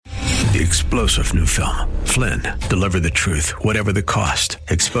the explosive new film, Flynn, deliver the truth, whatever the cost,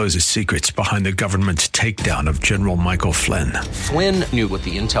 exposes secrets behind the government's takedown of General Michael Flynn. Flynn knew what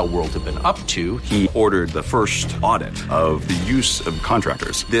the intel world had been up to. He ordered the first audit of the use of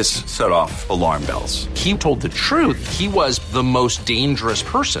contractors. This set off alarm bells. He told the truth. He was the most dangerous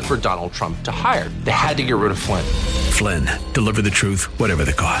person for Donald Trump to hire. They had to get rid of Flynn. Flynn, deliver the truth, whatever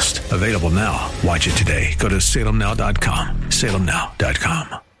the cost. Available now. Watch it today. Go to salemnow.com.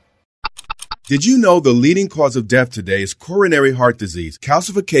 salemnow.com. Did you know the leading cause of death today is coronary heart disease,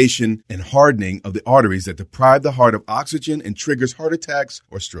 calcification and hardening of the arteries that deprive the heart of oxygen and triggers heart attacks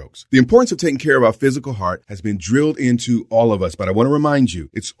or strokes? The importance of taking care of our physical heart has been drilled into all of us, but I want to remind you,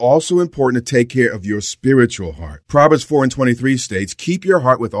 it's also important to take care of your spiritual heart. Proverbs 4:23 states, "Keep your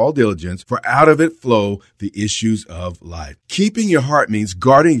heart with all diligence, for out of it flow the issues of life." Keeping your heart means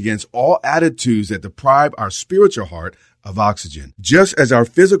guarding against all attitudes that deprive our spiritual heart of oxygen. Just as our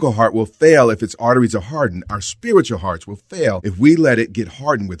physical heart will fail if its arteries are hardened, our spiritual hearts will fail if we let it get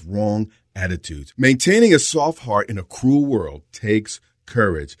hardened with wrong attitudes. Maintaining a soft heart in a cruel world takes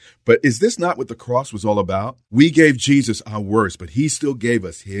courage. But is this not what the cross was all about? We gave Jesus our worst, but he still gave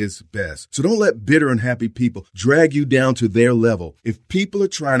us his best. So don't let bitter, unhappy people drag you down to their level. If people are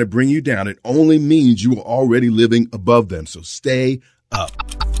trying to bring you down, it only means you are already living above them. So stay up.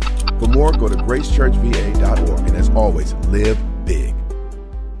 For more, go to gracechurchva.org. And as always, live big.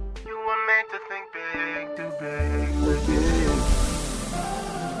 You were meant to think big, do big, big.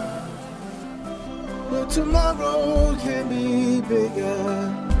 But tomorrow can be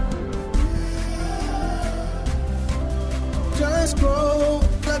bigger. Just grow,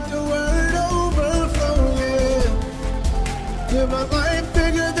 let the word overflow, yeah. Live a life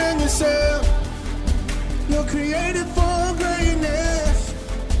bigger than yourself. You're created for greatness.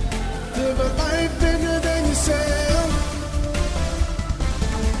 Live a life bigger than yourself.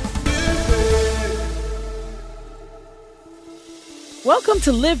 Welcome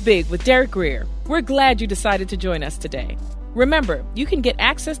to Live Big with Derek Grier. We're glad you decided to join us today. Remember, you can get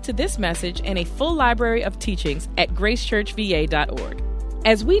access to this message and a full library of teachings at gracechurchva.org.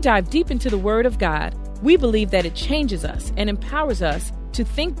 As we dive deep into the Word of God, we believe that it changes us and empowers us to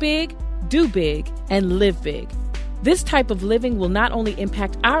think big, do big, and live big. This type of living will not only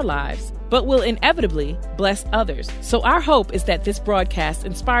impact our lives, but will inevitably bless others. So our hope is that this broadcast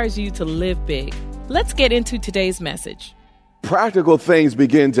inspires you to live big. Let's get into today's message. Practical things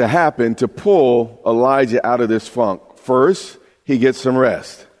begin to happen to pull Elijah out of this funk. First, he gets some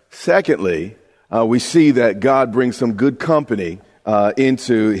rest. Secondly, we see that God brings some good company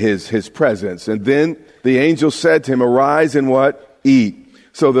into his presence. And then the angel said to him, "Arise and what? Eat."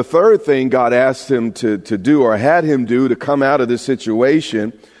 So the third thing God asked him to do, or had him do, to come out of this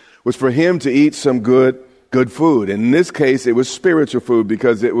situation was for him to eat some good food. And in this case, it was spiritual food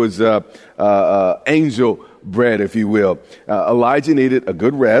because it was angel bread, if you will. Elijah needed a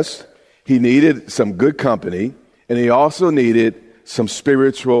good rest. He needed some good company. And he also needed some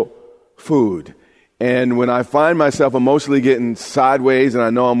spiritual food. And when I find myself emotionally getting sideways and I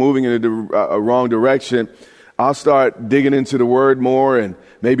know I'm moving in a wrong direction, I'll start digging into the Word more and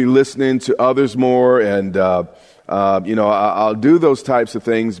maybe listening to others more. And, I'll do those types of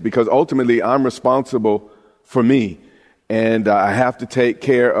things because ultimately I'm responsible for me. And I have to take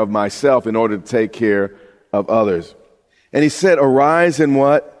care of myself in order to take care of others. And he said, "Arise and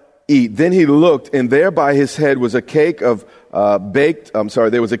what? Eat." Then he looked, and there by his head was a cake there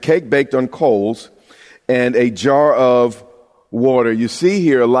was a cake baked on coals and a jar of water. You see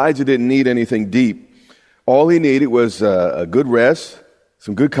here, Elijah didn't need anything deep. All he needed was a good rest,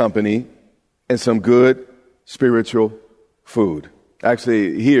 some good company, and some good spiritual food.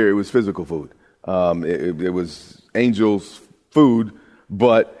 Actually, here it was physical food. It was angels' food,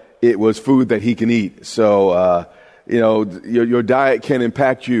 but it was food that he can eat. So, your diet can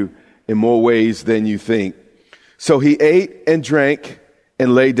impact you in more ways than you think. So he ate and drank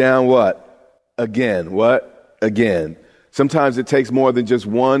and lay down what? Again. Sometimes it takes more than just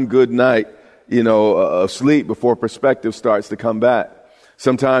one good night of sleep before perspective starts to come back.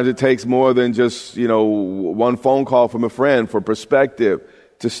 Sometimes it takes more than just, one phone call from a friend for perspective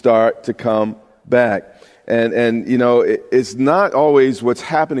to start to come back. And it's not always what's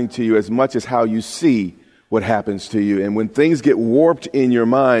happening to you as much as how you see what happens to you. And when things get warped in your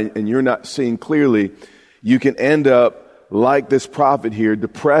mind and you're not seeing clearly, you can end up like this prophet here,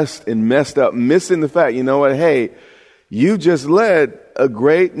 depressed and messed up, missing the fact, hey, you just led a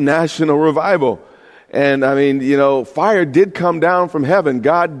great national revival. And fire did come down from heaven.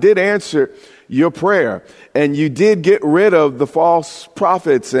 God did answer your prayer. And you did get rid of the false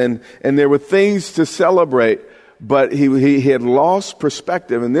prophets and there were things to celebrate. but he had lost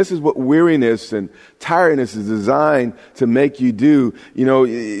perspective. And this is what weariness and tiredness is designed to make you do. You know,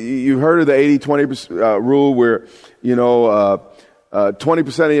 you've heard of the 80-20 rule where,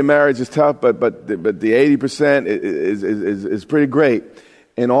 20% of your marriage is tough, but the 80% is pretty great.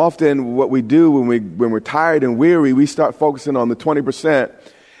 And often what we do when we're tired and weary, we start focusing on the 20%.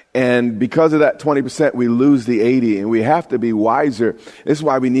 And because of that 20%, we lose the 80, and we have to be wiser. This is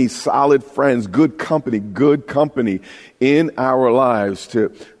why we need solid friends, good company in our lives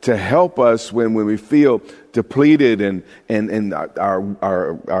to help us when we feel depleted and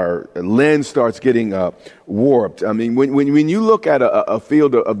our lens starts getting warped. I mean, when you look at a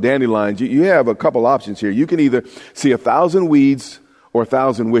field of dandelions, you have a couple options here. You can either see 1,000 weeds or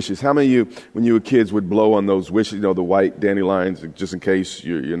 1,000 wishes. How many of you, when you were kids, would blow on those wishes, the white dandelions, just in case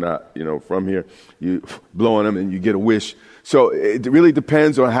you're not, from here, you blow on them and you get a wish. So it really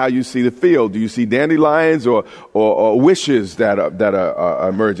depends on how you see the field. Do you see dandelions or wishes that are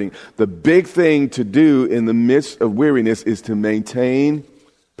emerging? The big thing to do in the midst of weariness is to maintain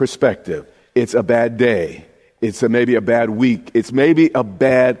perspective. It's a bad day. It's maybe a bad week. It's maybe a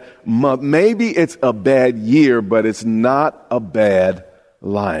bad month. Maybe it's a bad year, but it's not a bad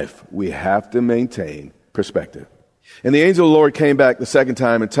life. We have to maintain perspective. And the angel of the Lord came back the second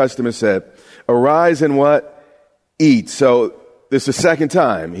time and touched him and said, "Arise and what? Eat." So this is the second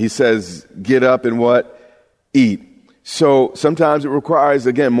time. He says, get up and what? Eat. So sometimes it requires,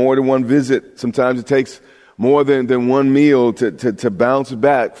 again, more than one visit. Sometimes it takes more than one meal to bounce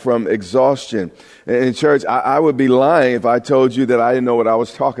back from exhaustion. In church, I would be lying if I told you that I didn't know what I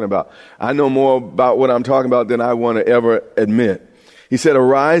was talking about. I know more about what I'm talking about than I want to ever admit. He said,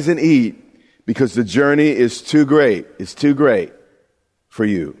 "Arise and eat, because the journey is too great. It's too great for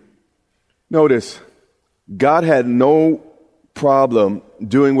you." Notice, God had no problem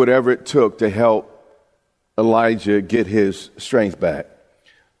doing whatever it took to help Elijah get his strength back.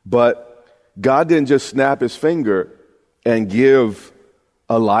 But God didn't just snap his finger and give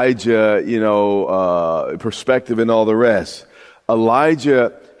Elijah, perspective and all the rest.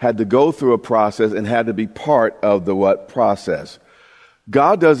 Elijah had to go through a process and had to be part of the what process.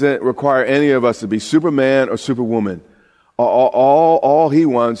 God doesn't require any of us to be Superman or Superwoman. All he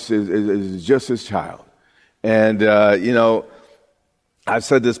wants is just his child. And, I've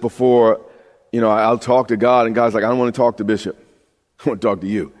said this before, I'll talk to God and God's like, "I don't want to talk to Bishop. I want to talk to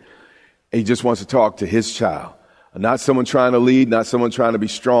you." He just wants to talk to his child. Not someone trying to lead, not someone trying to be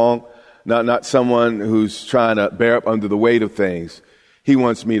strong, not someone who's trying to bear up under the weight of things. He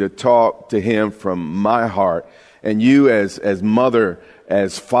wants me to talk to him from my heart. And you as mother,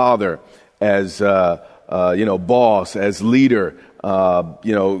 as father, as, boss, as leader,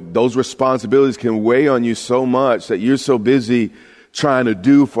 those responsibilities can weigh on you so much that you're so busy trying to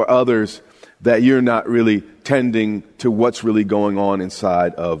do for others that you're not really tending to what's really going on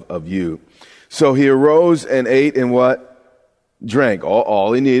inside of you. So he arose and ate and what? Drank.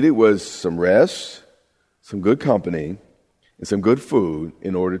 All he needed was some rest, some good company, and some good food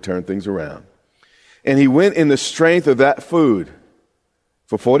in order to turn things around. And he went in the strength of that food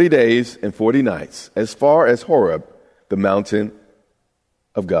for 40 days and 40 nights, as far as Horeb, the mountain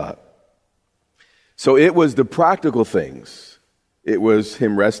of God. So it was the practical things. It was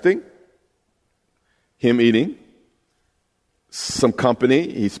him resting, him eating, some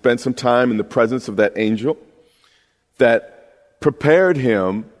company. He spent some time in the presence of that angel that prepared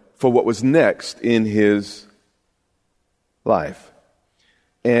him for what was next in his life.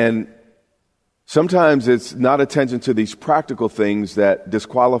 And sometimes it's not attention to these practical things that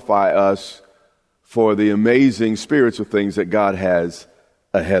disqualify us for the amazing spiritual things that God has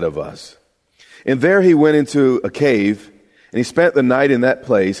ahead of us. And there he went into a cave, and he spent the night in that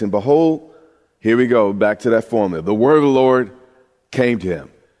place. And behold, here we go, back to that formula. The word of the Lord came to him.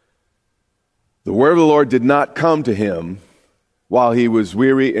 The word of the Lord did not come to him while he was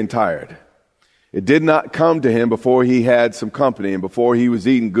weary and tired. It did not come to him before he had some company and before he was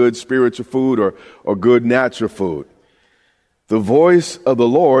eating good spiritual food or good natural food. The voice of the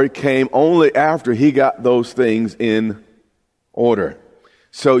Lord came only after he got those things in order.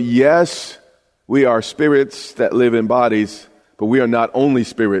 So yes, we are spirits that live in bodies, but we are not only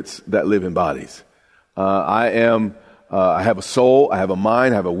spirits that live in bodies. I have a soul, I have a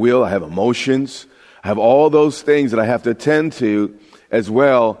mind, I have a will, I have emotions. I have all those things that I have to attend to, as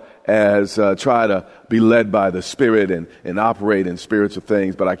well as try to be led by the Spirit and operate in spiritual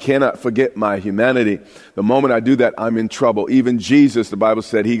things. But I cannot forget my humanity. The moment I do that, I'm in trouble. Even Jesus, the Bible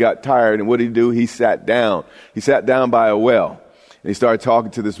said, he got tired, and what did he do? He sat down. He sat down by a well, and he started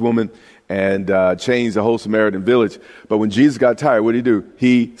talking to this woman and changed the whole Samaritan village. But when Jesus got tired, what did he do?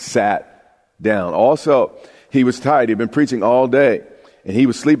 He sat down. Also, He was tired. He'd been preaching all day, and he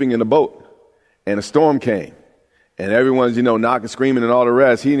was sleeping in the boat, and a storm came, and everyone's, knocking, screaming, and all the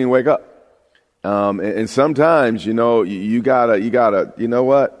rest. He didn't even wake up. And sometimes, you gotta, you know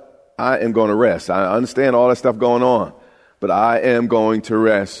what? I am going to rest. I understand all that stuff going on, but I am going to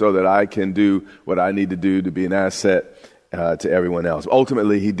rest so that I can do what I need to do to be an asset to everyone else.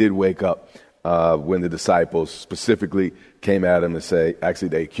 Ultimately, he did wake up when the disciples specifically came at him and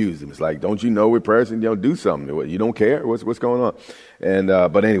they accused him. It's like, don't you know we're prayers and do something? You don't care? What's going on? And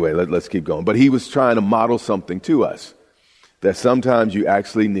but anyway, let's keep going. But he was trying to model something to us, that sometimes you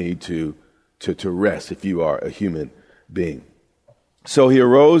actually need to rest if you are a human being. So he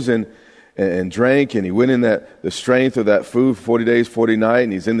arose and drank, and he went in the strength of that food for 40 days, 40 nights,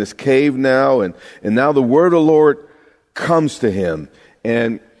 and he's in this cave now, and now the word of the Lord comes to him.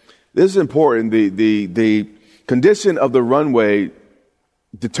 And this is important. The condition of the runway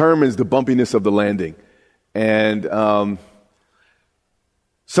determines the bumpiness of the landing. And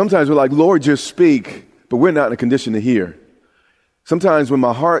sometimes we're like, Lord, just speak, but we're not in a condition to hear. Sometimes when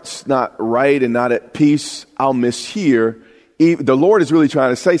my heart's not right and not at peace, I'll mishear. The Lord is really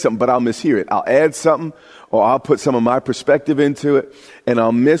trying to say something, but I'll mishear it. I'll add something, or I'll put some of my perspective into it, and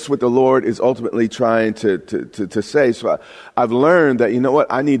I'll miss what the Lord is ultimately trying to say. So I've learned that,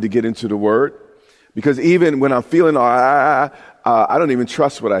 I need to get into the Word, because even when I'm feeling, I don't even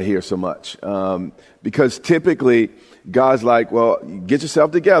trust what I hear so much, because typically God's like, well, get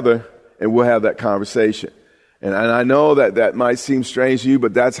yourself together, and we'll have that conversation. And I know that might seem strange to you,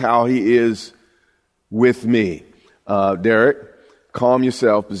 but that's how He is with me. Derek, calm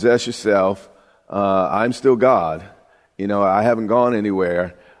yourself, possess yourself. I'm still God. I haven't gone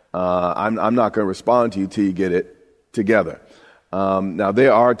anywhere. I'm not going to respond to you till you get it together. Now,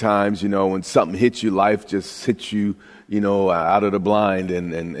 there are times, when something hits you, life just hits you, out of the blind,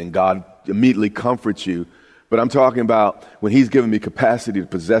 and God immediately comforts you. But I'm talking about when He's given me capacity to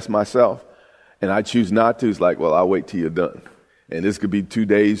possess myself, and I choose not to. It's like, well, I'll wait till you're done. And this could be 2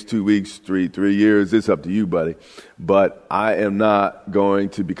 days, 2 weeks, 3 years. It's up to you, buddy. But I am not going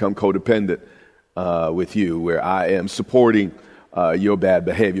to become codependent with you, where I am supporting your bad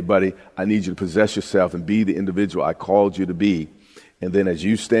behavior, buddy. I need you to possess yourself and be the individual I called you to be. And then as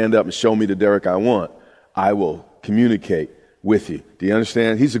you stand up and show me the Derek I want, I will communicate with you. Do you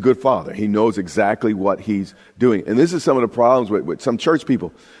understand? He's a good father. He knows exactly what he's doing. And this is some of the problems with some church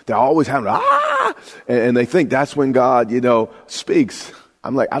people. They're always having, and they think that's when God, speaks.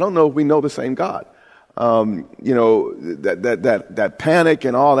 I'm like, I don't know if we know the same God. That panic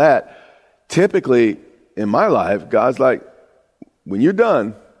and all that. Typically, in my life, God's like, when you're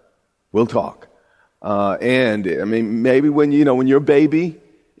done, we'll talk. Maybe when you're a baby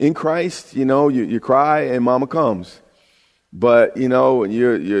in Christ, you cry and mama comes. But, when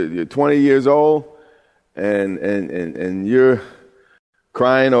you're 20 years old and you're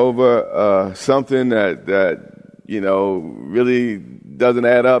crying over something that really doesn't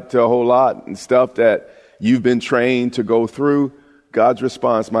add up to a whole lot, and stuff that you've been trained to go through, God's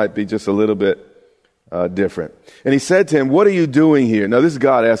response might be just a little bit different. And he said to him, what are you doing here? Now, this is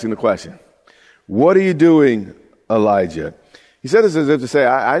God asking the question. What are you doing, Elijah? He said this as if to say,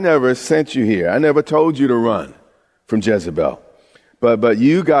 I never sent you here. I never told you to run from Jezebel. But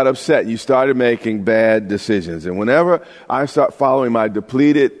you got upset. You started making bad decisions. And whenever I start following my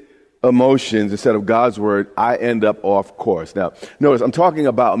depleted emotions instead of God's word, I end up off course. Now, notice I'm talking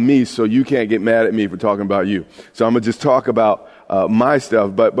about me, so you can't get mad at me for talking about you. So I'm going to just talk about my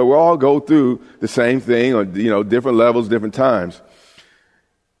stuff. But we'll all go through the same thing on, different levels, different times.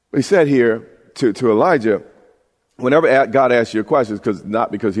 He said here to Elijah, whenever God asks you questions,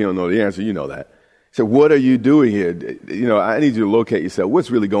 not because He don't know the answer, you know that. He said, what are you doing here? I need you to locate yourself.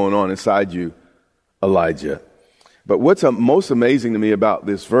 What's really going on inside you, Elijah? But what's most amazing to me about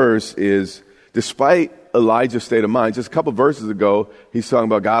this verse is, despite Elijah's state of mind, just a couple verses ago, he's talking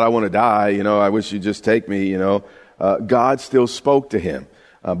about, God, I want to die. I wish you'd just take me, God still spoke to him.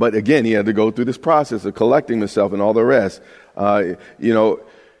 But again, he had to go through this process of collecting himself and all the rest.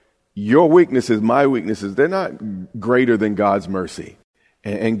 Your weaknesses, my weaknesses, they're not greater than God's mercy.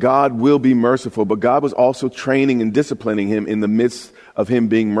 And God will be merciful, but God was also training and disciplining him in the midst of him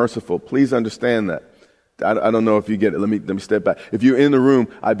being merciful. Please understand that. I don't know if you get it. Let me step back. If you're in the room,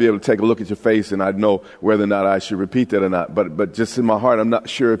 I'd be able to take a look at your face and I'd know whether or not I should repeat that or not. But just in my heart, I'm not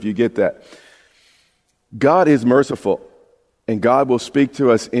sure if you get that. God is merciful, and God will speak to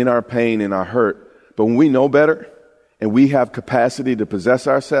us in our pain and our hurt. But when we know better and we have capacity to possess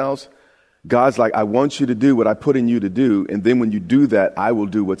ourselves, God's like, I want you to do what I put in you to do, and then when you do that, I will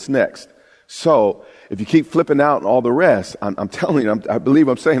do what's next. So if you keep flipping out and all the rest, I'm telling you, I believe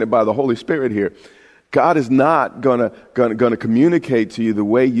I'm saying it by the Holy Spirit here, God is not gonna communicate to you the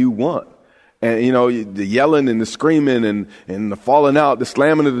way you want. And, you know, the yelling and the screaming and the falling out, the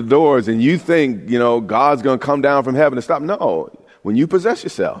slamming of the doors, and you think, you know, God's going to come down from heaven and stop. No. When you possess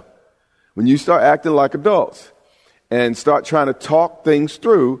yourself, when you start acting like adults and start trying to talk things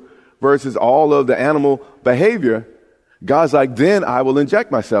through versus all of the animal behavior, God's like, then I will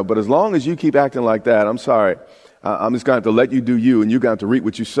inject myself. But as long as you keep acting like that, I'm sorry. I'm just going to have to let you do you, and you're going to have to reap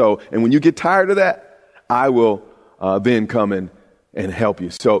what you sow. And when you get tired of that, I will then come in and help you.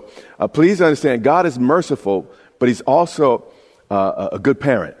 So please understand, God is merciful, but he's also a good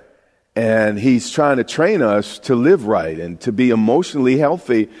parent. And he's trying to train us to live right and to be emotionally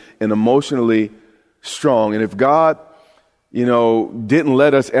healthy and emotionally strong. And if God, you know, didn't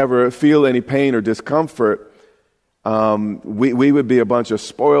let us ever feel any pain or discomfort, we would be a bunch of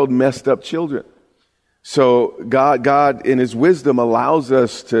spoiled, messed up children. So God in his wisdom allows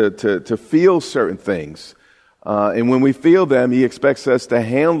us to feel certain things. And when we feel them, he expects us to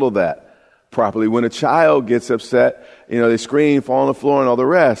handle that properly. When a child gets upset, you know, they scream, fall on the floor and all the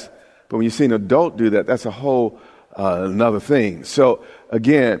rest. But when you see an adult do that, that's a whole another thing. So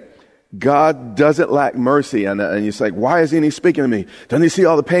again, God doesn't lack mercy. And you're like, why isn't he speaking to me? Doesn't he see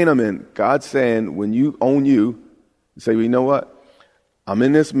all the pain I'm in? God's saying, when you own you say, well, you know what? I'm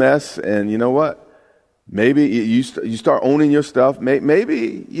in this mess, and you know what? Maybe you start owning your stuff.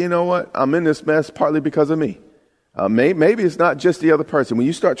 Maybe, you know what? I'm in this mess partly because of me. Maybe it's not just the other person. When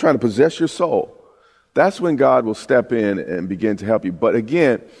you start trying to possess your soul, that's when God will step in and begin to help you. But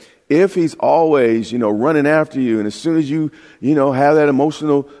again, if he's always, you know, running after you, and as soon as you know, have that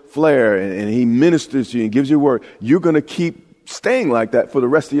emotional flare and he ministers to you and gives you a word, you're going to keep staying like that for the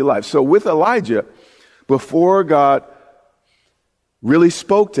rest of your life. So with Elijah, before God really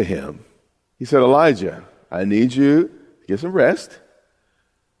spoke to him, he said, Elijah, I need you to get some rest.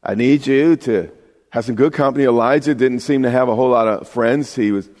 I need you to have some good company. Elijah didn't seem to have a whole lot of friends.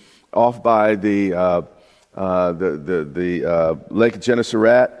 He was off by the Lake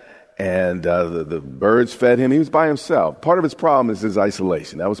Gennesaret, and the birds fed him. He was by himself. Part of his problem is his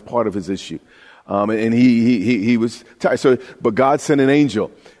isolation. That was part of his issue. And he was tired. So, but God sent an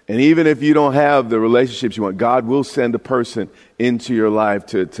angel. And even if you don't have the relationships you want, God will send a person into your life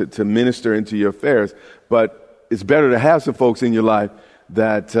to minister into your affairs. But it's better to have some folks in your life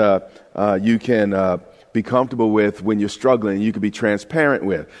that you can be comfortable with when you're struggling. You can be transparent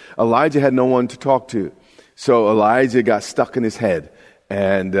with. Elijah had no one to talk to. So Elijah got stuck in his head.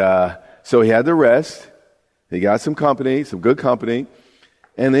 And so he had to rest. He got some company, some good company.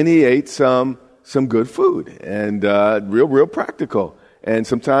 And then he ate some good food, and real practical. And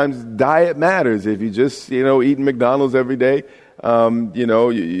sometimes diet matters. If you just, you know, eating McDonald's every day, you know,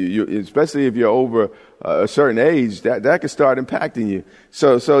 you especially if you're over a certain age, that can start impacting you.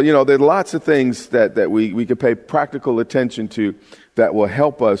 So you know, there's lots of things that we can pay practical attention to that will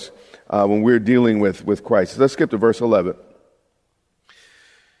help us when we're dealing with Christ. Let's skip to verse 11.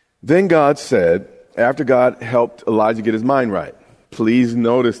 Then God said, after God helped Elijah get his mind right, please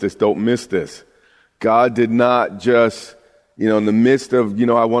notice this, don't miss this. God did not just, you know, in the midst of, you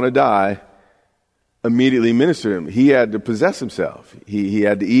know, I want to die, immediately minister to him. He had to possess himself. He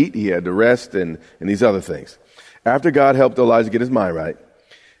had to eat, he had to rest, and these other things. After God helped Elijah get his mind right,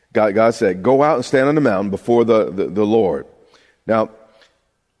 God said, go out and stand on the mountain before the Lord. Now,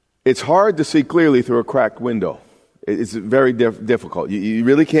 it's hard to see clearly through a cracked window. It's very difficult. You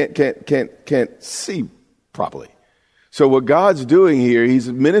really can't see properly. So what God's doing here,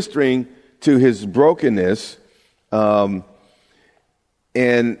 he's ministering to his brokenness, and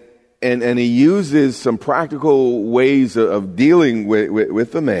he uses some practical ways of dealing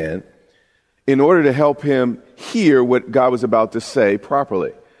with the man in order to help him hear what God was about to say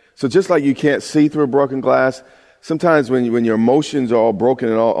properly. So just like you can't see through a broken glass, sometimes when your emotions are all broken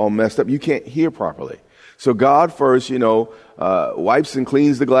and all messed up, you can't hear properly. So God first, you know, wipes and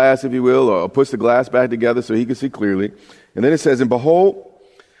cleans the glass, if you will, or puts the glass back together so he can see clearly. And then it says, and behold,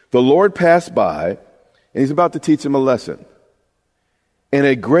 the Lord passed by, and he's about to teach him a lesson. And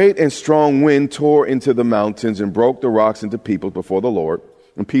a great and strong wind tore into the mountains and broke the rocks into pieces before the Lord.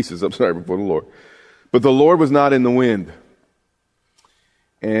 Before the Lord. But the Lord was not in the wind.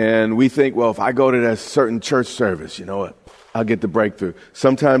 And we think, well, if I go to that certain church service, you know what? I'll get the breakthrough.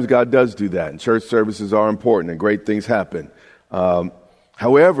 Sometimes God does do that, and church services are important, and great things happen.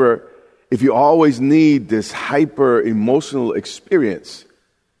 However, if you always need this hyper emotional experience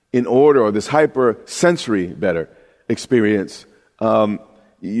in order, or this hyper sensory better experience,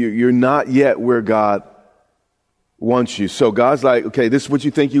 you're not yet where God wants you. So God's like, okay, this is what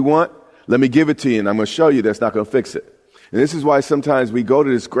you think you want. Let me give it to you, and I'm going to show you that's not going to fix it. And this is why sometimes we go to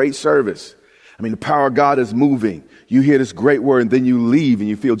this great service, I mean, the power of God is moving. You hear this great word and then you leave and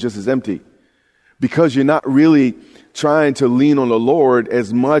you feel just as empty because you're not really trying to lean on the Lord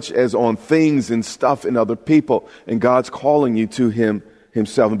as much as on things and stuff and other people. And God's calling you to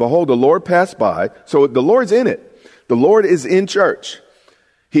himself. And behold, the Lord passed by. So the Lord's in it. The Lord is in church.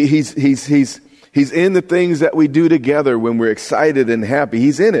 He's in the things that we do together when we're excited and happy.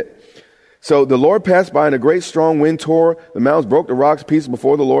 He's in it. So the Lord passed by and a great strong wind tore the mountains, broke the rocks to pieces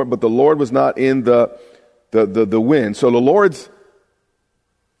before the Lord, but the Lord was not in the wind. So the Lord's,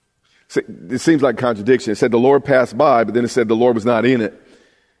 it seems like a contradiction. It said the Lord passed by, but then it said the Lord was not in it.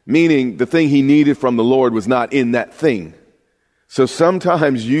 Meaning the thing he needed from the Lord was not in that thing. So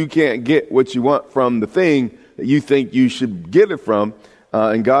sometimes you can't get what you want from the thing that you think you should get it from.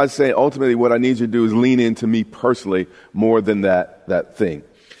 And God's saying, ultimately, what I need you to do is lean into me personally more than that thing.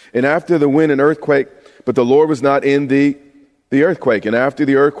 And after the wind, an earthquake, but the Lord was not in the earthquake. And after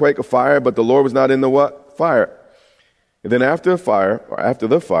the earthquake, a fire, but the Lord was not in the what? Fire. And then after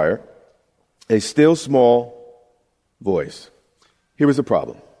the fire, a still small voice. Here was the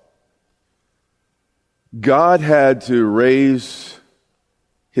problem. God had to raise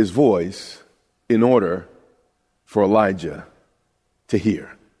his voice in order for Elijah to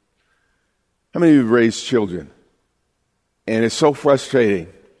hear. How many of you have raised children? And it's so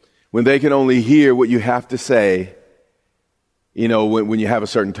frustrating when they can only hear what you have to say, when you have a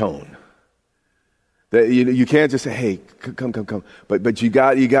certain tone. That you can't just say, hey, come. But you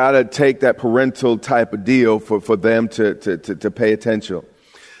got to take that parental type of deal for them to pay attention.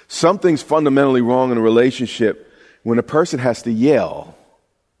 Something's fundamentally wrong in a relationship when a person has to yell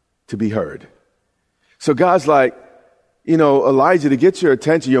to be heard. So God's like, Elijah, to get your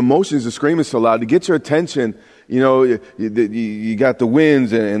attention, your emotions are screaming so loud, to get your attention, you got the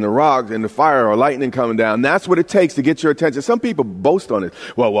winds and the rocks and the fire or lightning coming down. That's what it takes to get your attention. Some people boast on it.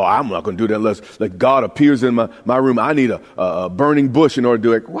 Well, I'm not going to do that unless God appears in my room. I need a burning bush in order to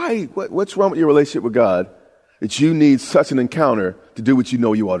do it. Why? What's wrong with your relationship with God that you need such an encounter to do what you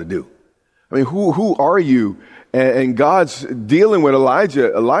know you ought to do? I mean, who are you? And God's dealing with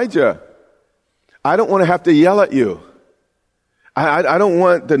Elijah. Elijah, I don't want to have to yell at you. I don't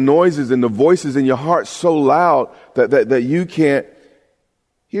want the noises and the voices in your heart so loud that you can't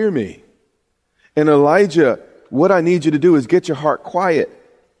hear me. And Elijah, what I need you to do is get your heart quiet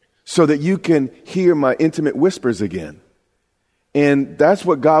so that you can hear my intimate whispers again. And that's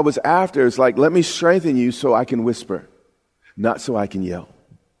what God was after. It's like, let me strengthen you so I can whisper, not so I can yell.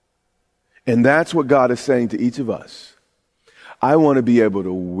 And that's what God is saying to each of us. I want to be able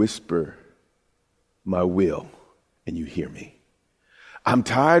to whisper my will and you hear me. I'm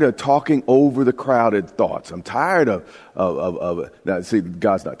tired of talking over the crowded thoughts. I'm tired of now, see,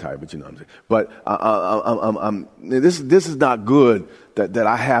 God's not tired, but you know what I'm saying. But this is not good that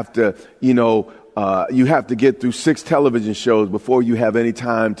I have to, you have to get through 6 television shows before you have any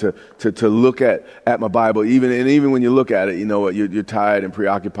time to look at my Bible. Even when you look at it, you're tired and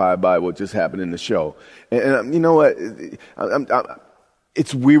preoccupied by what just happened in the show. And you know what?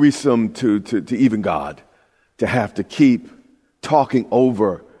 It's wearisome to even God to have to keep talking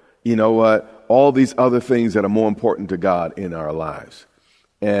over, all these other things that are more important to God in our lives.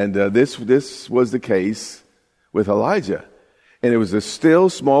 And this was the case with Elijah. And it was a still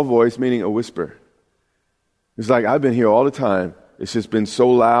small voice, meaning a whisper. It's like, I've been here all the time. It's just been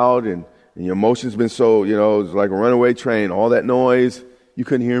so loud and your emotions been so, it's like a runaway train, all that noise. You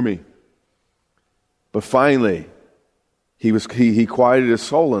couldn't hear me. But finally, he quieted his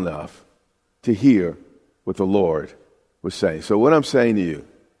soul enough to hear what the Lord was saying. So what I'm saying to you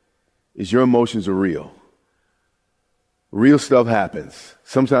is your emotions are real. Real stuff happens.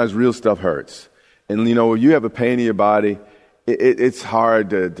 Sometimes real stuff hurts. And when you have a pain in your body, it's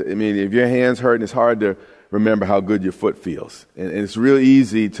hard if your hand's hurting, it's hard to remember how good your foot feels. And it's real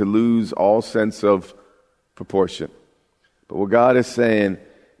easy to lose all sense of proportion. But what God is saying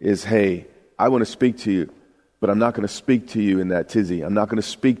is, hey, I want to speak to you, but I'm not going to speak to you in that tizzy. I'm not going to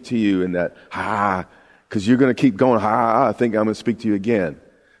speak to you in that because you're going to keep going, I think I'm going to speak to you again.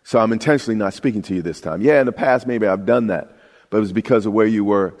 So I'm intentionally not speaking to you this time. Yeah, in the past, maybe I've done that, but it was because of where you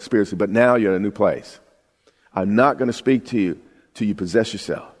were spiritually. But now you're in a new place. I'm not going to speak to you till you possess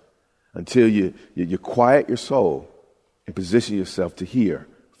yourself, until you quiet your soul and position yourself to hear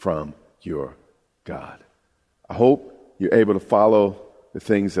from your God. I hope you're able to follow the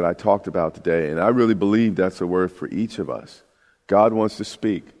things that I talked about today, and I really believe that's a word for each of us. God wants to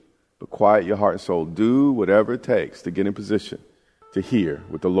speak. But quiet your heart and soul. Do whatever it takes to get in position to hear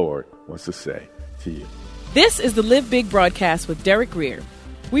what the Lord wants to say to you. This is the Live Big broadcast with Derek Greer.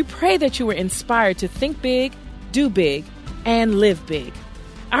 We pray that you were inspired to think big, do big, and live big.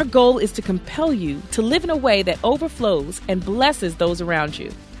 Our goal is to compel you to live in a way that overflows and blesses those around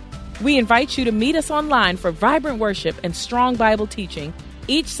you. We invite you to meet us online for vibrant worship and strong Bible teaching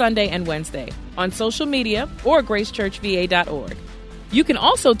each Sunday and Wednesday on social media or gracechurchva.org. You can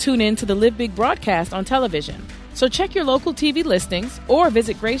also tune in to the Live Big broadcast on television. So check your local TV listings or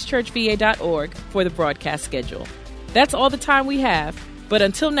visit gracechurchva.org for the broadcast schedule. That's all the time we have. But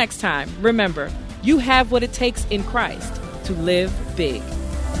until next time, remember, you have what it takes in Christ to live big.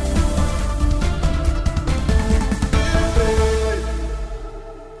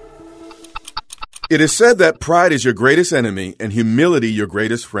 It is said that pride is your greatest enemy and humility your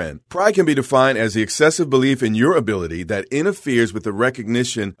greatest friend. Pride can be defined as the excessive belief in your ability that interferes with the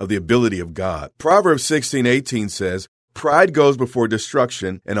recognition of the ability of God. Proverbs 16:18 says, "Pride goes before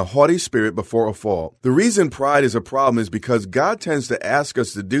destruction, and a haughty spirit before a fall." The reason pride is a problem is because God tends to ask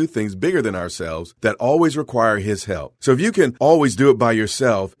us to do things bigger than ourselves that always require His help. So if you can always do it by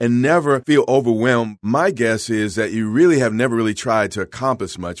yourself and never feel overwhelmed, my guess is that you really have never really tried to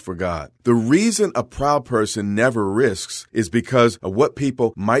accomplish much for God. The reason a proud person never risks is because of what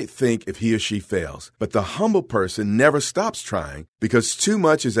people might think if he or she fails. But the humble person never stops trying because too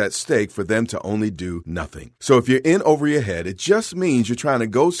much is at stake for them to only do nothing. So if you're in over your head, it just means you're trying to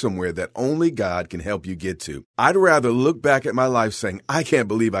go somewhere that only God can help you get to. I'd rather look back at my life saying, I can't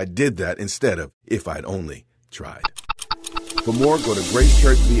believe I did that, instead of, if I'd only tried. For more, go to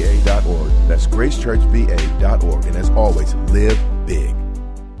gracechurchva.org. That's gracechurchva.org. And as always, live big.